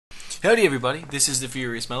Howdy everybody, this is the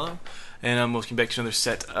Furious Mellow, and I'm welcome back to another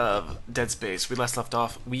set of Dead Space. We last left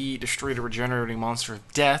off, we destroyed a regenerating monster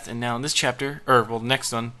of death, and now in this chapter,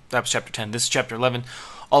 next one, that was chapter 10, this is chapter 11,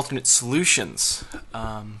 Alternate Solutions.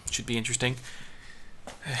 Should be interesting.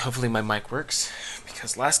 Hopefully my mic works,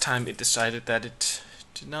 because last time it decided that it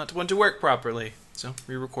did not want to work properly. So,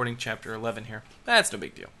 re-recording chapter 11 here. That's no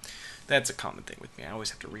big deal. That's a common thing with me, I always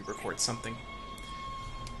have to re-record something.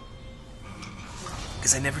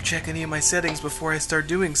 Because I never check any of my settings before I start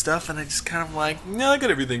doing stuff, and I just kind of like, no, I got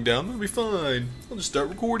everything down, it'll be fine. I'll just start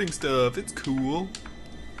recording stuff, it's cool.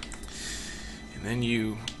 And then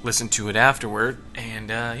you listen to it afterward, and,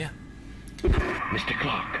 yeah. Mr.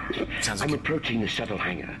 Clark, Sounds like I'm approaching the shuttle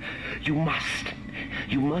hangar. You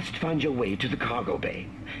must find your way to the cargo bay.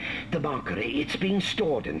 The marker, it's being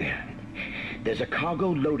stored in there. There's a cargo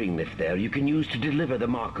loading lift there you can use to deliver the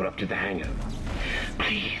marker up to the hangar.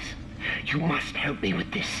 Please. You must help me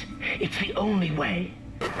with this. It's the only way.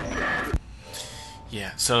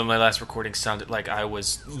 Yeah, so my last recording sounded like I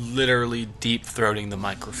was literally deep-throating the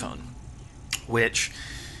microphone. Which,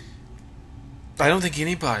 I don't think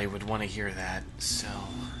anybody would want to hear that. So,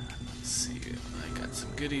 let's see. I got some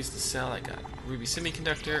goodies to sell. I got a ruby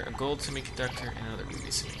semiconductor, a gold semiconductor, and another ruby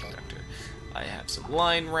semiconductor. I have some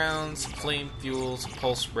line rounds, some flame fuel, some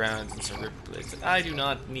pulse rounds, and some ripper blades that I do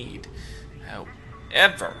not need.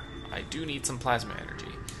 However, I do need some plasma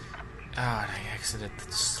energy. Ah, and I exited the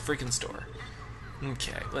freaking store.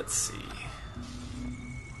 Okay, let's see.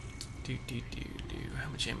 How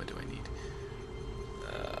much ammo do I need?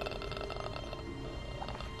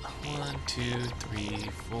 1, 2, 3,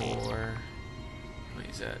 4. What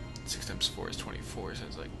is that? 6 times 4 is 24, so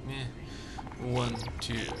it's like, meh. 1,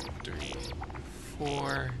 2, 3,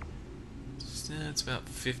 4. So that's about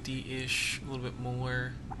 50-ish, a little bit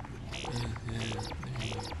more.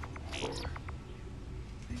 4.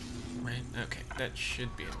 Right? Okay, that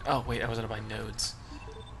should be it. Oh, wait, I was gonna buy nodes.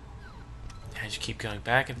 I just keep going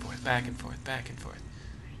back and forth, back and forth, back and forth.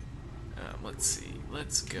 Let's see.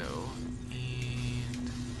 Let's go. And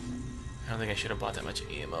I don't think I should have bought that much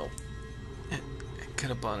ammo. I could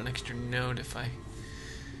have bought an extra node if I...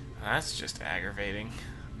 That's just aggravating.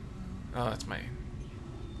 Oh, that's my...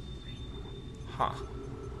 Huh.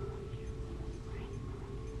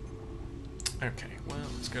 Okay, well,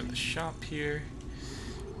 let's go to the shop here,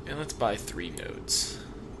 and let's buy 3 nodes.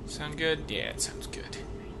 Sound good? Yeah, it sounds good.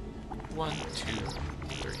 1, 2,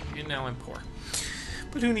 3, and now I'm poor.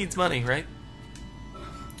 But who needs money, right?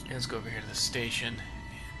 Let's go over here to the station,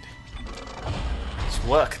 and let's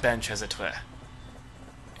workbench as it were.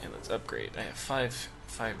 And let's upgrade. I have 5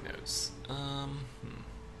 nodes.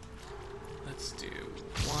 Let's do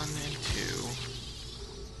 1 and 2.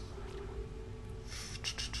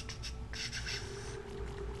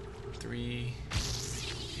 3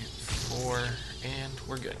 and 4, and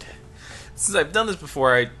we're good. Since I've done this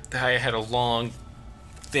before, I had a long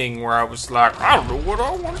thing where I was like, I don't know what I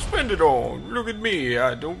want to spend it on. Look at me,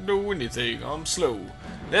 I don't know anything. I'm slow.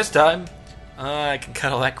 This time, I can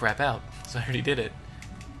cut all that crap out. So I already did it,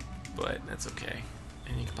 but that's okay.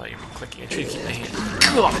 And you can probably hear me clicking. I try to keep my hand.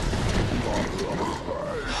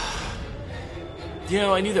 You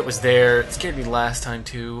know, I knew that was there. It scared me last time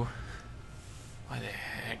too. Why the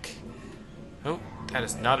heck? Oh, that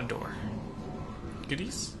is not a door.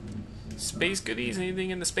 Goodies? Space goodies?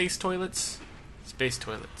 Anything in the space toilets? Space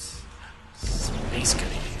toilets. Space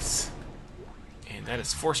goodies. And that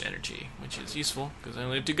is force energy, which is useful, because I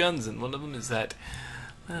only have 2 guns, and one of them is that...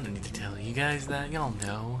 I don't need to tell you guys that, y'all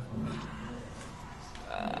know.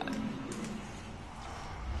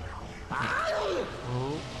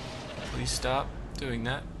 Oh, please stop doing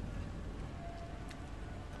that.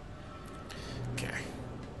 Okay.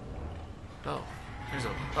 Oh, there's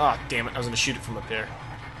a... Ah, oh, damn it, I was going to shoot it from up there.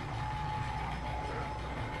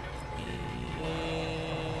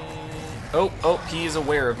 Oh, he is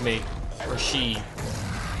aware of me. Or she.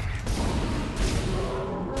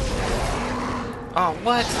 Oh,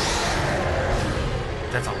 what?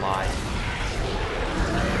 That's a lie.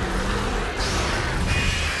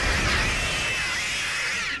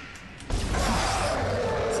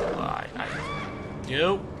 That's a lie.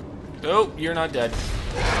 Nope. Oh, you're not dead.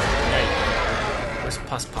 Hey, where's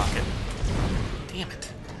Pus Pocket? Damn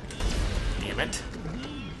it. Damn it.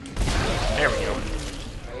 There we go.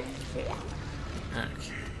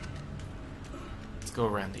 Okay. Let's go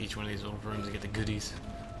around to each one of these little rooms and get the goodies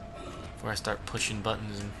before I start pushing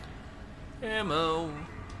buttons and ammo.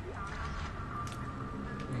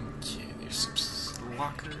 Okay, there's some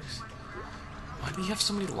lockers. Why do you have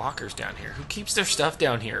so many lockers down here? Who keeps their stuff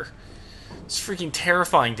down here? It's freaking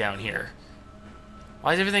terrifying down here.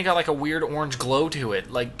 Why does everything got like a weird orange glow to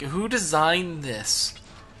it? Like, who designed this?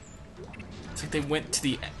 It's like they went to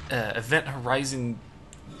the Event Horizon,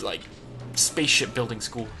 like, spaceship building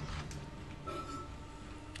school.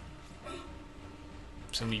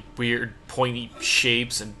 So many weird, pointy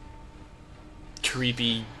shapes and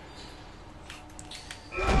creepy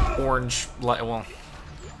orange light. Well,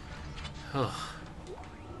 ugh.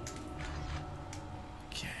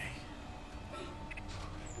 Okay.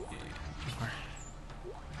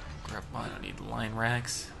 Grab mine. I need line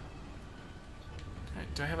racks.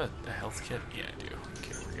 Do I have a health kit? Yeah, I do.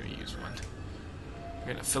 Okay, we're gonna use one.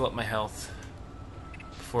 We're gonna fill up my health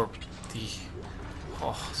before the.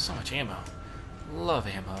 Oh, so much ammo. Love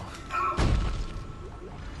ammo.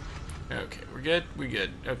 Okay, we're good? We're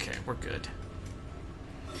good. Okay, we're good.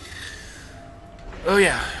 Oh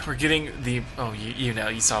yeah, we're getting the... Oh, you know,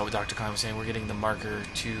 you saw what Dr. Klein was saying. We're getting the marker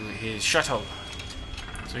to his shuttle.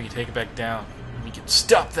 So we can take it back down. And we can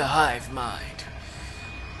stop the hive mind.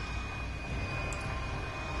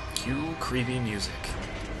 Cue creepy music.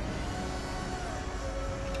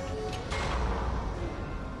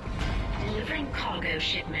 Delivering cargo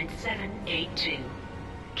shipment 782.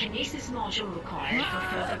 Kinesis module required for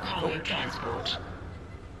further cargo transport.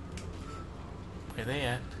 Where they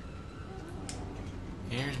at?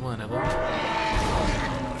 Here's one of them.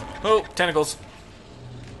 Oh, tentacles.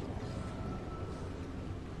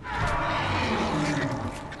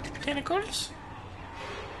 Tentacles?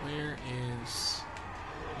 Where is...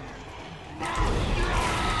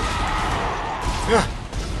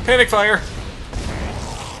 Panic fire!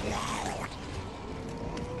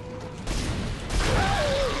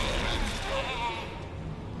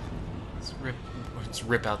 Let's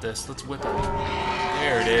rip out this. Let's whip it.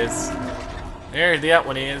 There it is. There that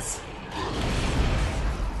one is.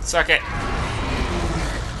 Suck it.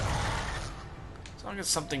 As long as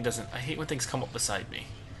something doesn't... I hate when things come up beside me.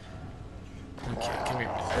 Okay, come here.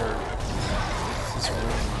 This is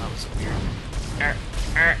that was weird.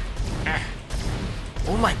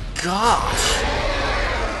 Oh my gosh!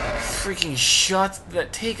 Freaking shots did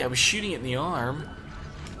that take? I was shooting it in the arm.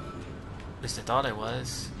 At least I thought I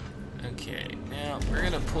was. Okay, now we're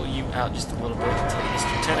gonna pull you out just a little bit until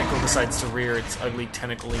Mr. Tentacle decides to rear its ugly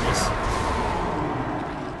tentacliness.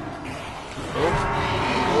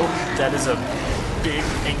 Oh, that is a big,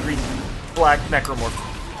 angry, black necromorph.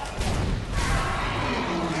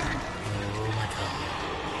 Oh my god.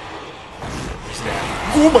 Where's that?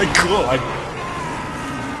 Oh my god!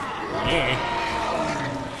 Yeah.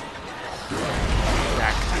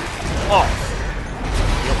 Back off.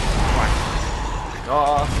 Yep, back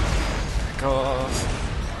off.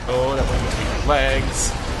 Off. Oh, that went between her legs.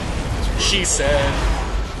 That's what she said.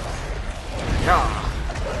 Yeah.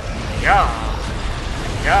 Yeah.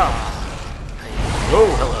 Yeah. Oh,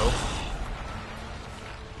 hello.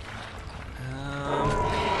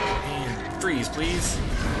 And freeze, please.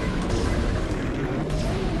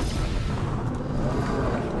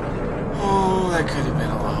 Oh, that could have been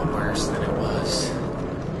a lot worse than it was.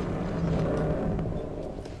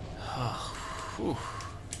 Oh, whew.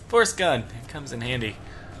 Force gun. It comes in handy.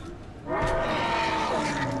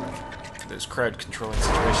 Those crowd controlling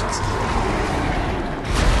situations.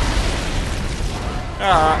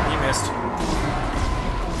 Ah, you missed.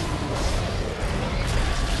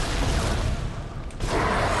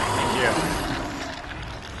 Thank you.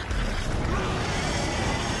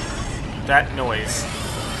 That noise.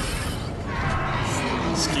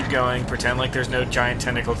 Just keep going. Pretend like there's no giant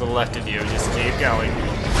tentacle to the left of you. Just keep going.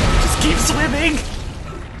 Just keep swimming!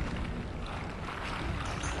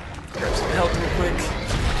 Grab some health real quick.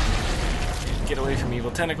 Get away from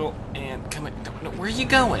evil tentacle. And come on. No, where are you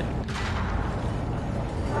going?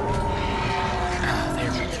 Ah, there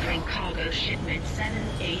we go. Delivering cargo shipment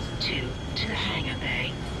 782 to the hangar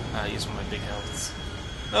bay. Use one of my big healths.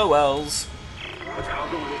 Oh wells. The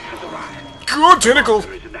cargo lift has arrived. Good tentacle!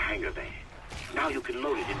 Is in the hangar bay. Now you can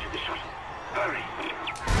load it into the shuttle. Hurry.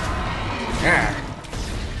 Yeah.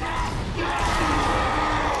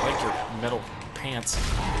 I like your metal pants.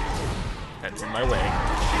 That's in my way.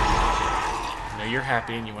 I know you're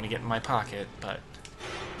happy and you want to get in my pocket, but...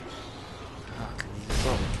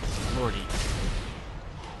 Oh, lordy.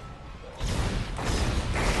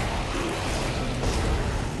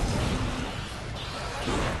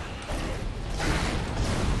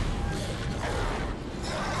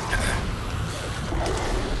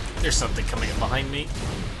 There's something coming up behind me.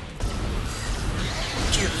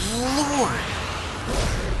 Good lord!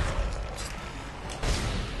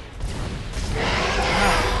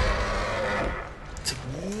 Took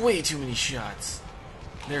way too many shots.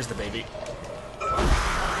 There's the baby.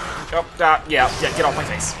 Oh, yeah, get off my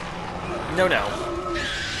face. No.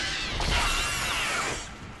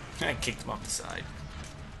 I kicked him off the side.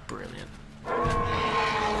 Brilliant.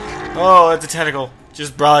 Oh, that's a tentacle.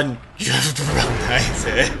 Just run. Just run. That's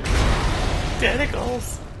it.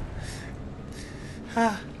 Tentacles.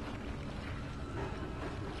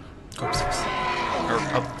 Go upstairs. Or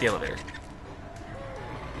up the elevator.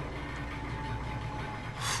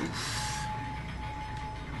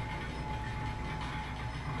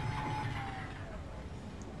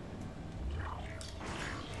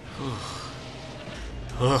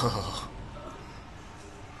 Oh.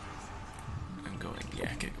 I'm going,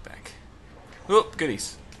 yeah, I gotta go back. Oh,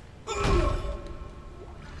 goodies.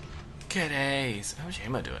 Goodies. How much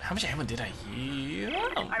ammo do it? How much ammo did I use?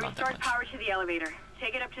 Oh, I restored power to the elevator.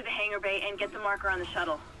 Take it up to the hangar bay and get the marker on the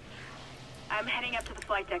shuttle. I'm heading up to the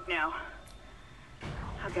flight deck now.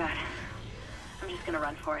 Oh god. I'm just gonna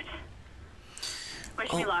run for it.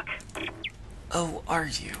 Wish me luck. Oh, are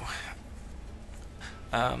you?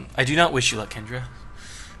 I do not wish you luck, Kendra.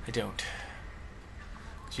 I don't.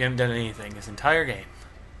 'Cause you haven't done anything this entire game.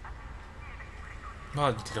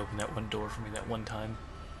 Well, you did open that one door for me that one time.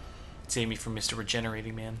 Save me from Mr.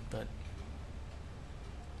 Regenerating Man, but...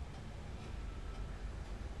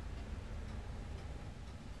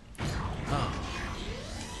 Oh.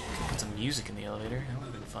 Could put some music in the elevator. That would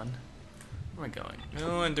have been fun. Where am I going?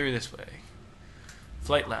 Going through this way.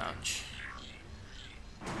 Flight lounge.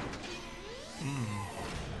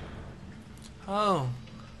 Oh.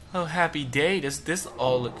 Oh, happy day. Does this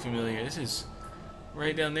all look familiar? This is...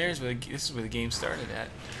 Right down there is where this is where the game started at.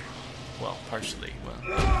 Well, partially. Well,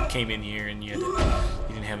 you came in here and you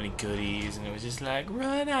didn't have any goodies, and it was just like,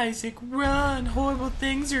 run, Isaac, run! Horrible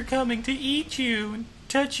things are coming to eat you and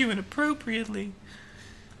touch you inappropriately.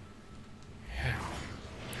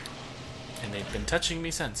 And they've been touching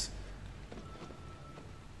me since.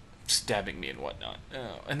 Stabbing me and whatnot.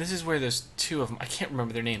 Oh, and this is where there's two of them. I can't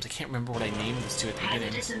remember their names. I can't remember what I named those two at the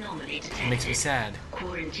beginning. It makes me sad.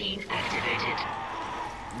 Quarantine activated.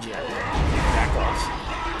 Yeah. Back off.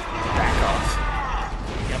 Back off.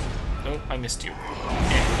 Yep. Nope, I missed you.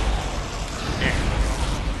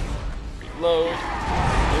 Reload.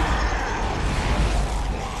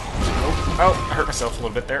 Nope. Oh, I hurt myself a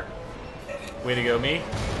little bit there. Way to go, me.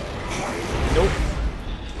 Nope.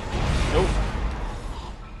 Nope.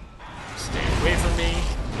 Stay away from me.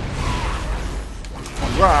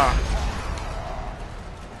 Rah!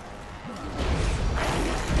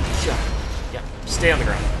 Yeah. Stay on the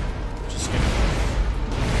ground. Just gonna...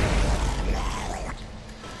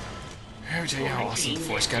 Let me tell you how awesome the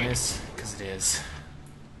Force Gun is, because it is.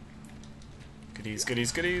 Goodies,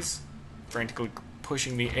 goodies, goodies. Frantically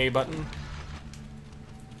pushing the A button.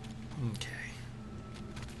 Okay.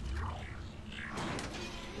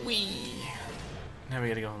 Whee! Now we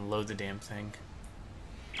gotta go and load the damn thing.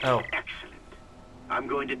 Oh. Excellent. I'm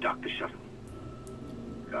going to dock the shuttle.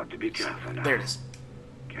 Got to be careful now. There it is.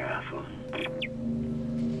 Careful.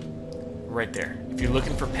 Right there. If you're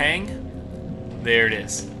looking for Pang, there it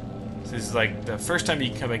is. So this is like the first time you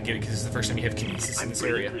can come and get it, because this is the first time you have kinesis in this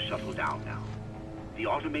area. I'm bringing the shuttle down now. The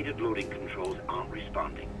automated loading controls aren't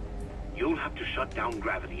responding. You'll have to shut down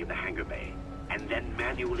gravity in the hangar bay, and then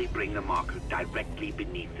manually bring the marker directly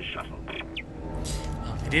beneath the shuttle.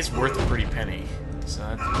 It is worth a pretty penny, so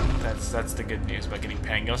that's the good news about getting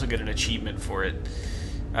Pang. You also get an achievement for it.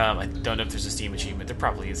 I don't know if there's a Steam achievement. There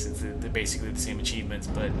probably is, since they're basically the same achievements,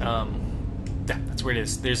 but yeah, that's where it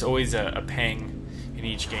is. There's always a Pang in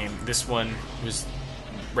each game. This one was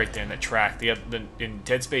right there in the track. In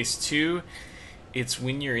Dead Space 2, it's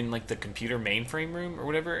when you're in like the computer mainframe room or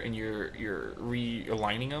whatever, and you're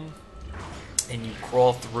realigning them, and you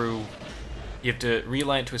crawl through. You have to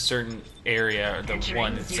realign to a certain area, or the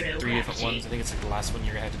one. It's like 3 different ones. I think it's like the last one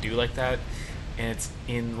you're gonna have to do like that, and it's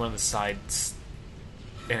in one of the sides,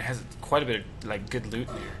 and it has quite a bit of like good loot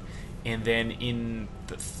in there. And then in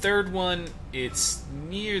the third one, it's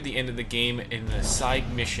near the end of the game in the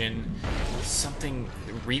side mission, something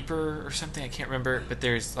Reaper or something, I can't remember, but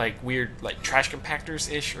there's like weird like trash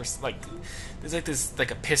compactors ish, or like there's like this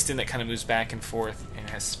like a piston that kind of moves back and forth and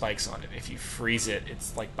has spikes on it. If you freeze it,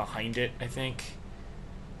 it's like behind it, I think.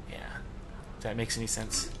 Yeah, if that makes any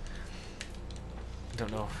sense. I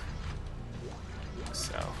don't know.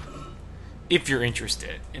 So, if you're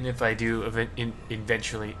interested, and if I do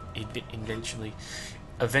eventually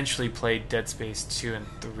play Dead Space 2 and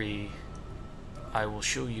 3, I will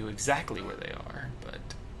show you exactly where they are, but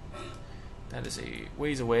that is a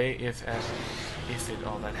ways away if it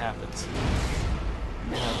all that happens.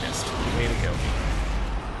 And I missed. Way to go.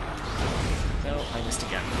 No, I missed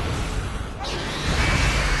again.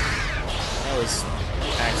 That was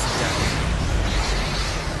accidental.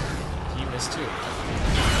 You missed too.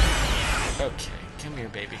 Okay, Come here,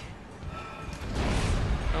 baby.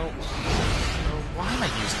 Oh. Oh, why am I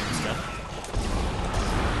using this gun?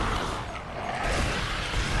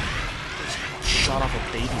 Just shot off a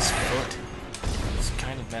baby's foot. It's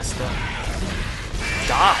kind of messed up.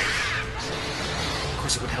 Die! Of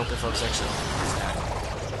course it would help if I was actually... What's that?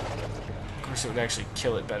 Of course it would actually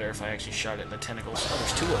kill it better if I actually shot it in the tentacles. Oh,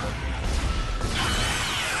 there's 2 of them.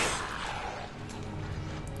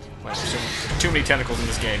 Wow, there's too many tentacles in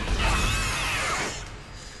this game.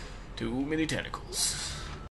 Too many tentacles.